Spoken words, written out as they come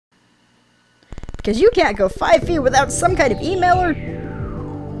Because you can't go 5 feet without some kind of email or...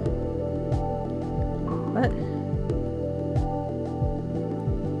 What?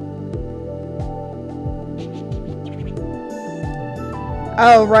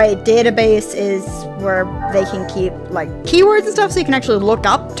 Oh, right. Database is where they can keep, like, keywords and stuff so you can actually look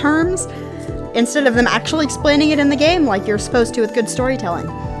up terms instead of them actually explaining it in the game like you're supposed to with good storytelling.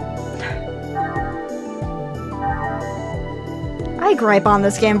 I gripe on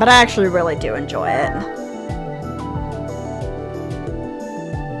this game, but I actually really do enjoy it.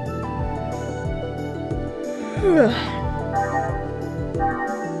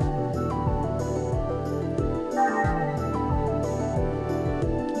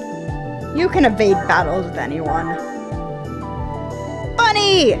 You can evade battles with anyone.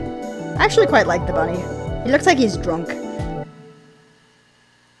 Bunny! I actually quite like the bunny. He looks like he's drunk.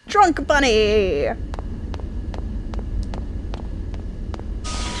 Drunk bunny!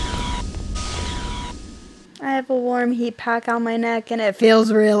 I have a warm heat pack on my neck and it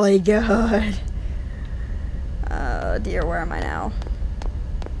feels really good. Oh dear, where am I now?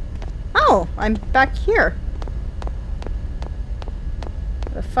 Oh, I'm back here.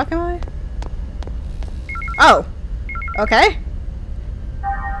 Where the fuck am I? Oh, okay.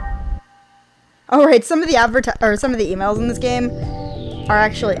 Oh right, some of the emails in this game are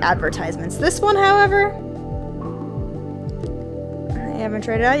actually advertisements. This one, however, I haven't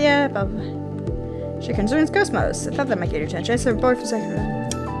tried it out yet. But she concerns kos-mos. I thought that might get your attention. I said bored for a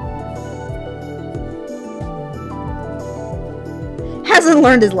second. Hasn't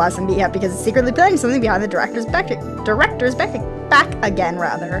learned his lesson yet because he's secretly planning something behind the director's back again,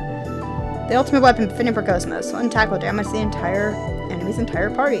 rather. The ultimate weapon fitting for kos-mos. One attack will damage the enemy's entire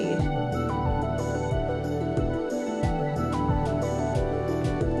party.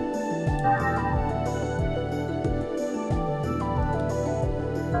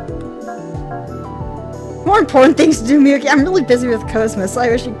 More important things to do, Miyuki. I'm really busy with kos-mos, so I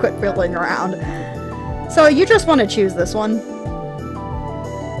wish you'd quit fiddling around. So you just want to choose this one.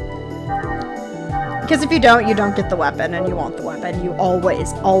 Because if you don't get the weapon, and you want the weapon. You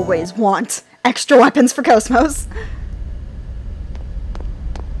always, always want extra weapons for kos-mos.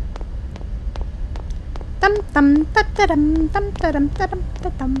 Dum dum da da dum dum da dum da dum da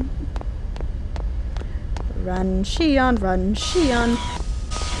dum. Run, Shion, run, Shion.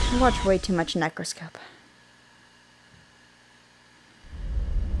 I watch way too much Necroscope.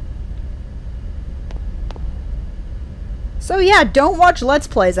 So yeah, don't watch Let's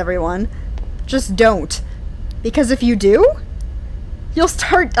Plays, everyone. Just don't. Because if you do, you'll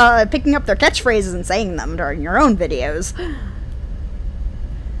start picking up their catchphrases and saying them during your own videos.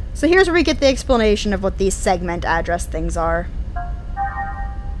 So here's where we get the explanation of what these segment address things are.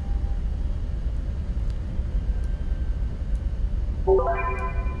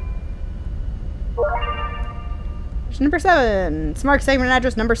 Number 7. Smart segment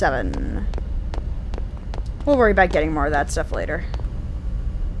address number 7. We'll worry about getting more of that stuff later.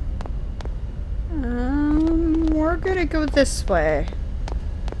 We're gonna go this way.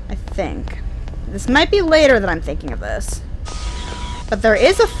 I think. This might be later than I'm thinking of this. But there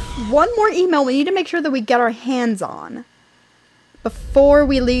is one more email we need to make sure that we get our hands on before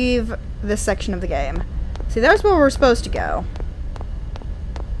we leave this section of the game. See, there's where we're supposed to go.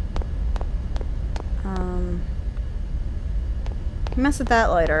 Mess with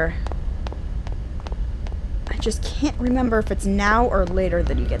that later. I just can't remember if it's now or later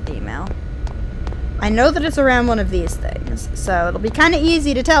that you get the email. I know that it's around one of these things, so it'll be kind of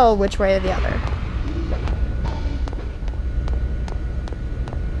easy to tell which way or the other.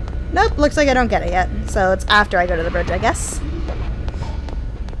 Nope, looks like I don't get it yet, so it's after I go to the bridge, I guess.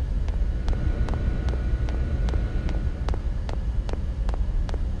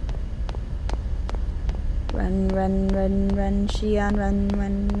 Run, run, run, run, Shion, run,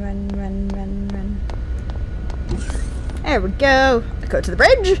 run, run, run, run, run. There we go. Go to the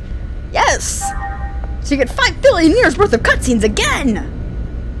bridge. Yes! So you get 5 billion years worth of cutscenes again!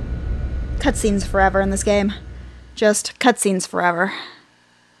 Cutscenes forever in this game. Just cutscenes forever.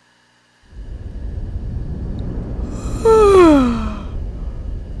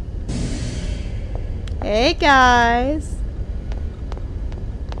 Hey guys.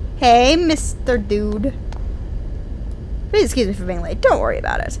 Hey, Mr. Dude. Please excuse me for being late. Don't worry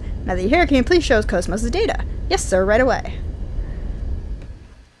about it. Now that you're here, can you please show us kos-mos' data? Yes, sir, right away.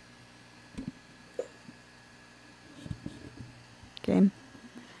 Okay.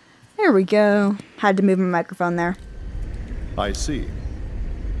 There we go. Had to move my microphone there. I see.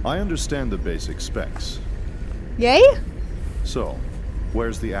 I understand the basic specs. Yay? So,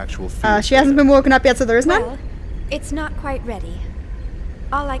 where's the actual field she hasn't been woken up yet, so there is none? Well, it's not quite ready.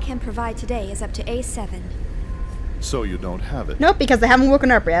 All I can provide today is up to A7. So you don't have it? Nope, because they haven't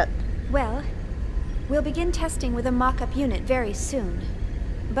woken up yet. Well, we'll begin testing with a mock-up unit very soon.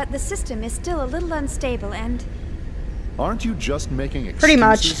 But the system is still a little unstable and... Aren't you just making excuses? Pretty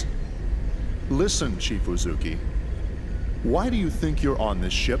much. Listen, Chief Uzuki. Why do you think you're on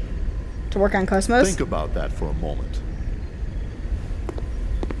this ship? To work on Kos-mos? Think about that for a moment.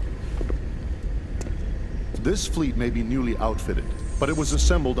 This fleet may be newly outfitted, but it was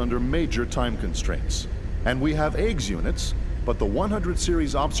assembled under major time constraints. And we have eggs units, but the 100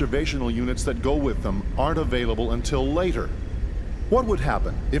 series observational units that go with them aren't available until later. What would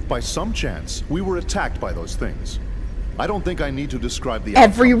happen if by some chance we were attacked by those things? I don't think I need to describe the outcome.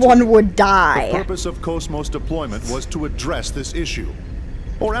 Everyone would die. The purpose of Kos-mos deployment was to address this issue.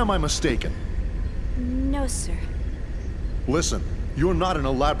 Or am I mistaken? No, sir. Listen, you're not in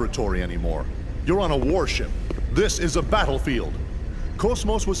a laboratory anymore. You're on a warship. This is a battlefield.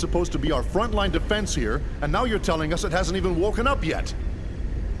 Kos-mos was supposed to be our frontline defense here, and now you're telling us it hasn't even woken up yet.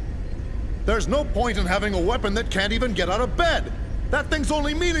 There's no point in having a weapon that can't even get out of bed. That thing's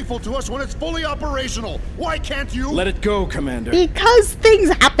only meaningful to us when it's fully operational. Why can't you? Let it go, Commander. Because things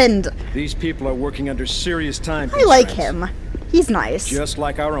happened. These people are working under serious time I like constraints. him. He's nice. Just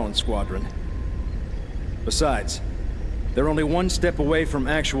like our own squadron. Besides, they're only one step away from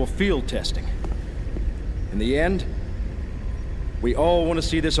actual field testing. In the end, we all want to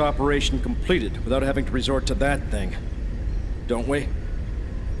see this operation completed without having to resort to that thing. Don't we?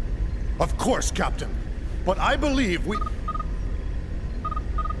 Of course, Captain. But I believe we...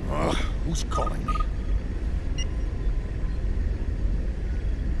 who's calling me?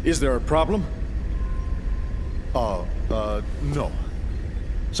 Is there a problem? No.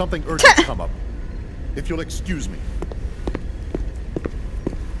 Something urgent come up. If you'll excuse me.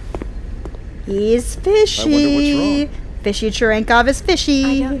 He's fishy. I wonder what's wrong. Fishy Cherenkov is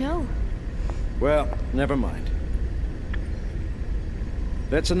fishy. I don't know. Well, never mind.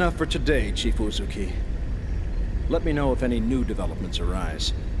 That's enough for today, Chief Uzuki. Let me know if any new developments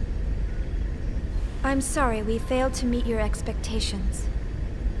arise. I'm sorry we failed to meet your expectations.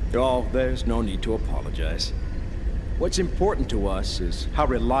 Oh, there's no need to apologize. What's important to us is how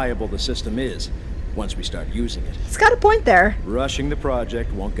reliable the system is once we start using it. He's got a point there. Rushing the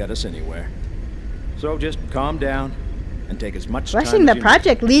project won't get us anywhere. So just calm down and take as much time Rushing as the you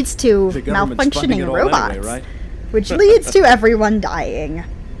project leads to The government's funding it malfunctioning all robots, anyway, right? which leads to everyone dying. need.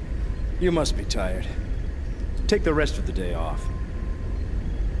 You must be tired. Take the rest of the day off.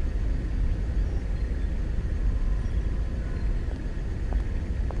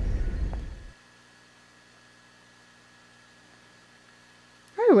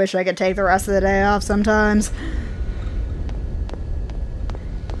 I wish I could take the rest of the day off sometimes.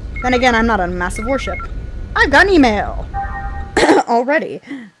 Then again, I'm not on a massive warship. I've got an email! Already.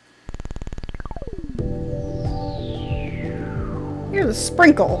 Here's a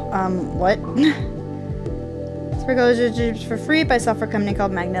sprinkle. What? Sprinkle is for free by a software company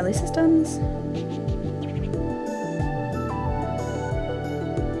called Magnelli Systems.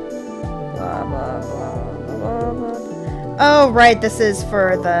 Blah, blah, blah, blah, blah. Oh, right, this is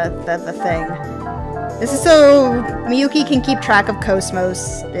for the thing. This is so Miyuki can keep track of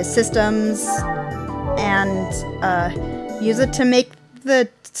Kos-mos, his systems, and use it to make the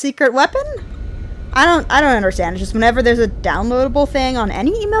secret weapon? I don't understand. It's just whenever there's a downloadable thing on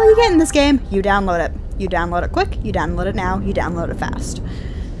any email you get in this game, you download it. You download it quick, you download it now, you download it fast.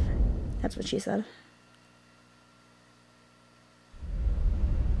 That's what she said.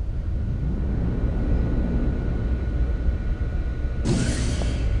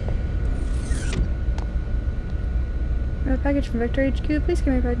 A package from Vector HQ. Please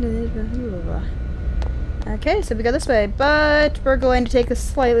give me a package. Okay, so we go this way, but we're going to take a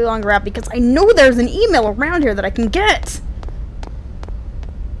slightly longer route because I know there's an email around here that I can get.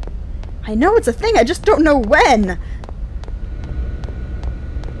 I know it's a thing, I just don't know when.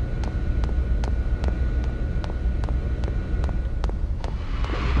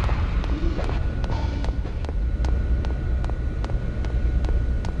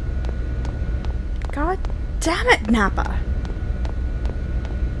 God damn it, Nappa.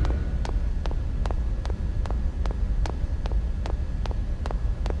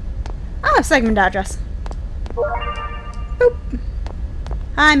 Oh, segment address. Boop.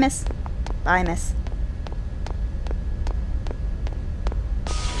 Hi, miss. Bye, miss.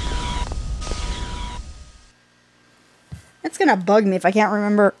 It's gonna bug me if I can't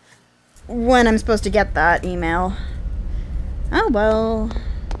remember when I'm supposed to get that email. Oh, well.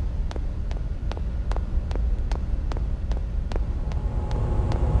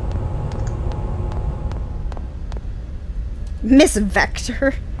 Miss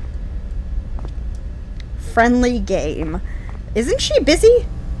Vector. Friendly game. Isn't she busy?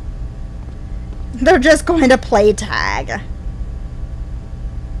 They're just going to play tag.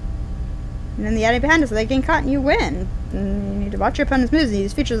 And then the enemy behind us, they get caught and you win. And you need to watch your opponent's moves and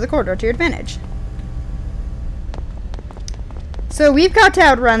use features of the corridor to your advantage. So we've got to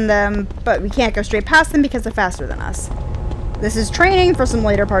outrun them, but we can't go straight past them because they're faster than us. This is training for some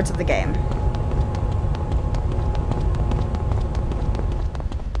later parts of the game.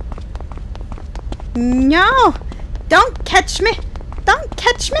 No! Don't catch me! Don't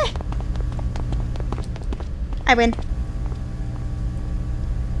catch me! I win.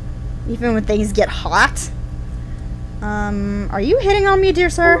 Even when things get hot. Are you hitting on me, dear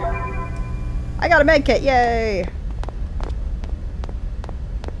sir? I got a med kit, yay!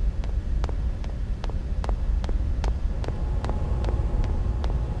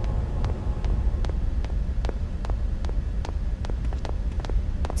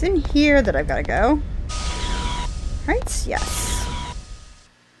 It's in here that I've got to go. Right? Yes.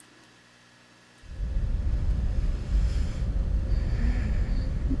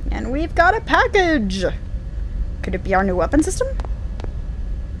 And we've got a package! Could it be our new weapon system?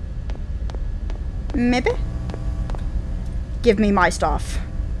 Maybe? Give me my stuff.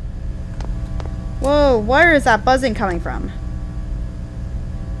 Whoa, where is that buzzing coming from?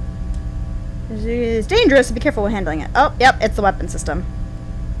 It's dangerous, so be careful when handling it. Oh, yep, it's the weapon system.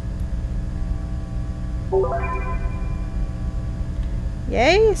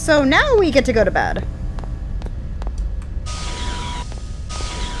 Yay, so now we get to go to bed.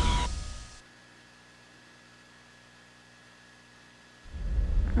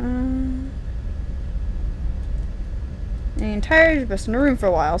 The entire just in a room for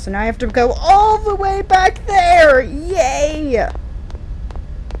a while, so now I have to go all the way back there! Yay!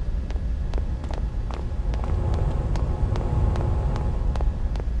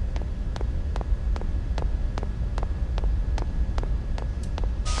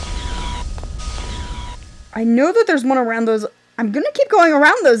 I know that there's one around those. I'm gonna keep going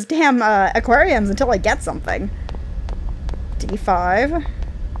around those damn aquariums until I get something. D5.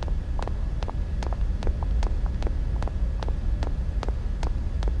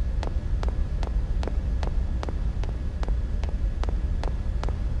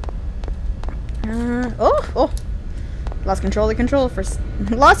 Oh! Lost control of the controller for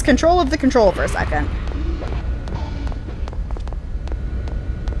lost control of the control for a second.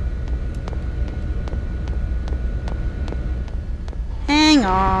 Hang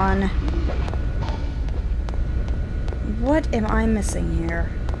on. What am I missing here?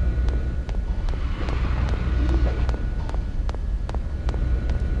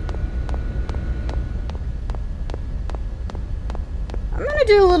 I'm gonna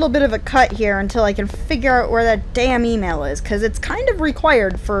do a little bit of a cut here until I can figure out where that damn email is, because it's kind of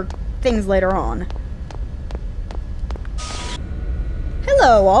required for things later on.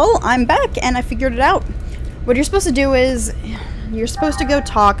 Hello all, I'm back and I figured it out. What you're supposed to do is you're supposed to go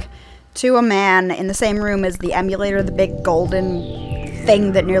talk to a man in the same room as the emulator, the big golden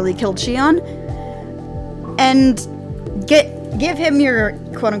thing that nearly killed Shion, and give him your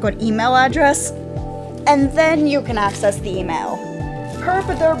quote-unquote email address, and then you can access the email.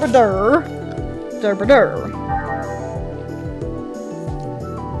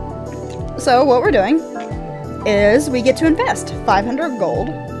 So what we're doing is we get to invest 500 gold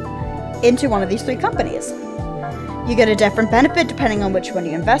into one of these 3 companies. You get a different benefit depending on which one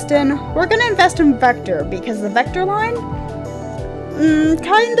you invest in. We're going to invest in Vector because the Vector line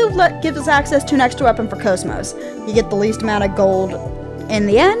kind of gives us access to an extra weapon for kos-mos. You get the least amount of gold in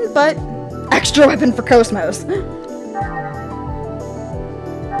the end, but extra weapon for kos-mos.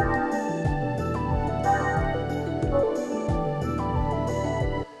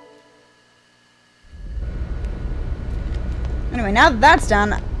 Anyway, now that that's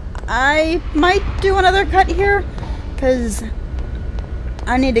done, I might do another cut here, because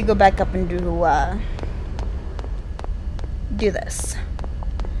I need to go back up and do this.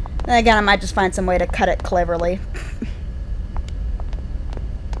 Then again, I might just find some way to cut it cleverly.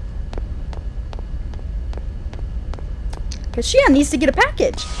 Because Shion needs to get a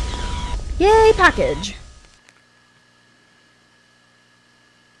package. Yay, package.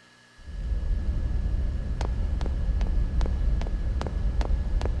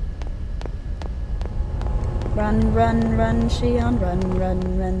 Run, run, run, Shion, run,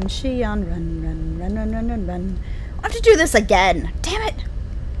 run, run, Shion, run, run, run, run, run, run, run. I have to do this again. Damn it.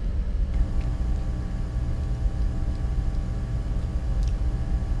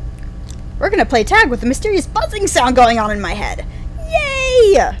 We're gonna play tag with the mysterious buzzing sound going on in my head.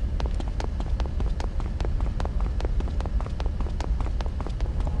 Yay!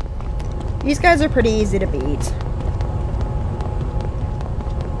 These guys are pretty easy to beat.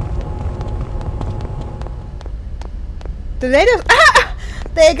 Did they just... Ah!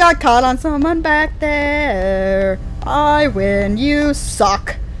 They got caught on someone back there. I win, you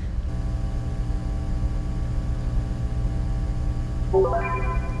suck.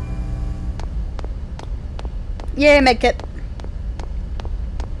 Yay, medkit.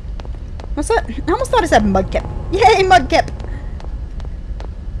 What's that? I almost thought it said mudkip. Yay, mudkip.